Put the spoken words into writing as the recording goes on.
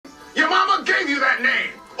your mama gave you that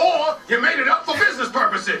name, or you made it up for business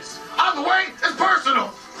purposes. Either way, it's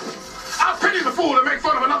personal. I pity the fool that make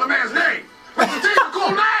fun of another man's name. Mr. T is a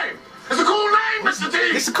cool name. It's a cool name, Mr. T.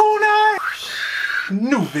 It's a cool name.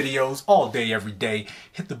 New videos all day, every day.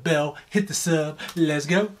 Hit the bell, hit the sub. Let's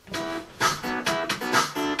go.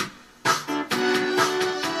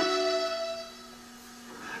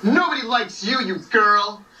 Nobody likes you, you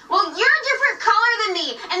girl. Well, you're a different color than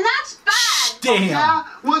me, and that's bad. Damn. Yeah?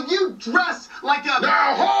 Well, you dress like a...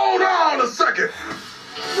 Now hold on a second.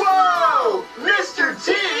 Whoa! Mr.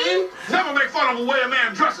 T! Never make fun of the way a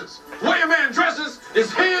man dresses. The way a man dresses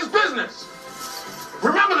is his business.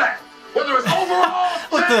 Remember that. Whether it's overall,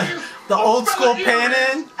 With the old school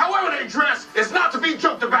pan-in. However they dress, it's not to be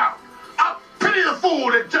joked about. I pity the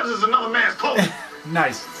fool that judges another man's clothing.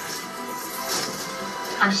 Nice.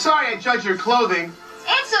 I'm sorry I judge your clothing.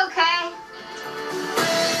 It's okay.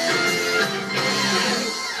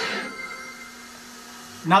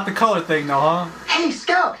 Not the color thing though, huh? Hey,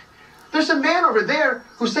 Scout! There's a man over there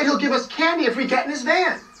who said he'll give us candy if we get in his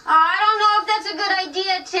van. I don't know if that's a good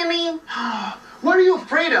idea, Timmy. What are you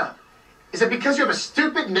afraid of? Is it because you have a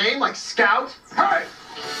stupid name like Scout? Hey!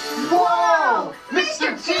 Whoa!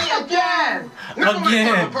 Mr. T again! Never make fun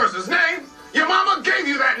Again. of a person's name. Your mama gave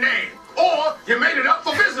you that name, or you made it up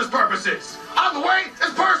for business purposes. Either way,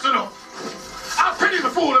 it's personal. I pity the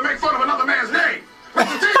fool that make fun of another man's name.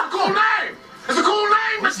 Mr. T is a cool name. It's a cool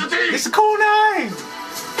name, Mr. T. It's a cool name.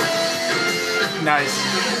 Nice.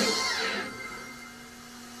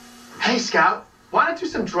 Hey, Scout, want to do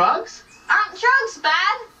some drugs? Aren't drugs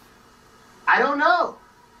bad? I don't know.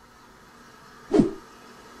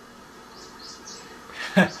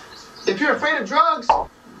 If you're afraid of drugs,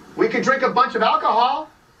 we could drink a bunch of alcohol.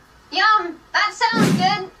 Yum, that sounds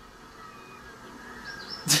good.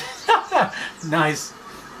 Nice.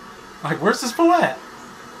 Like, where's this fool at?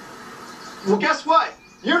 Well, guess what?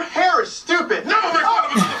 Your hair is stupid. Never make fun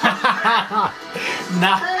of another person's hair.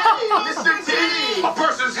 Nah. Hey, Mr. T! A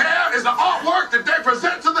person's hair is the artwork that they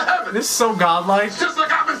present to the heavens. This is so godlike. Just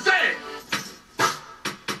like I've been saying.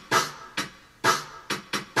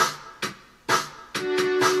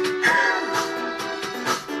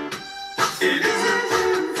 It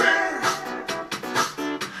isn't fair.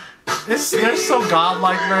 They're so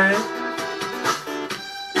godlike, man.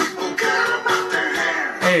 People care about their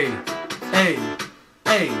hair. Hey, hey,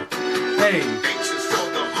 hey, hey. Anxious for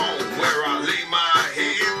the home where I lay my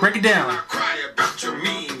head. Break it down. I cry about your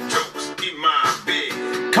mean jokes in my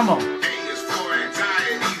bed. Come on. A is for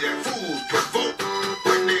anxiety that fools provoke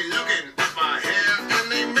when they looking at my hair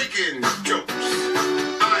and they making jokes.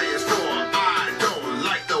 I is for I don't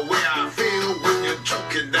like the way I feel when you're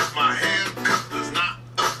joking that my haircut does not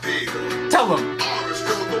appeal. Tell them. R is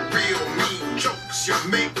for the real mean jokes you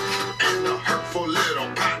make and the hurtful little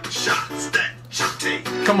pot shots that you take.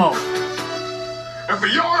 Come on. And for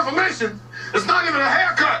your information, it's not even a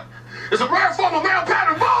haircut. It's a rare form of male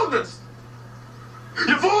pattern baldness.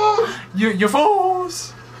 You fools! You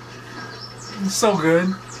fools. So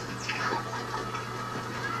good.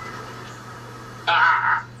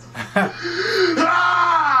 Ah!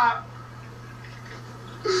 Ah!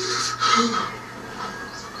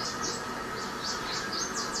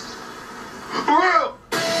 For real!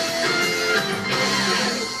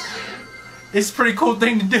 It's a pretty cool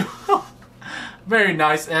thing to do. Very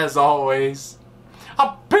nice as always.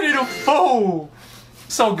 I pity the fool.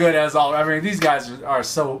 So good as always. I mean, these guys are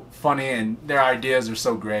so funny and their ideas are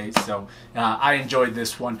so great. So I enjoyed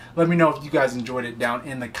this one. Let me know if you guys enjoyed it down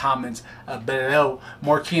in the comments below.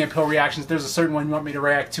 More Key and Peele reactions. There's a certain one you want me to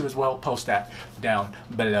react to as well. Post that down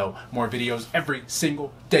below. More videos every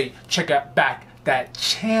single day. Check out back that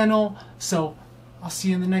channel. So I'll see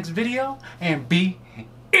you in the next video and be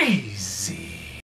easy.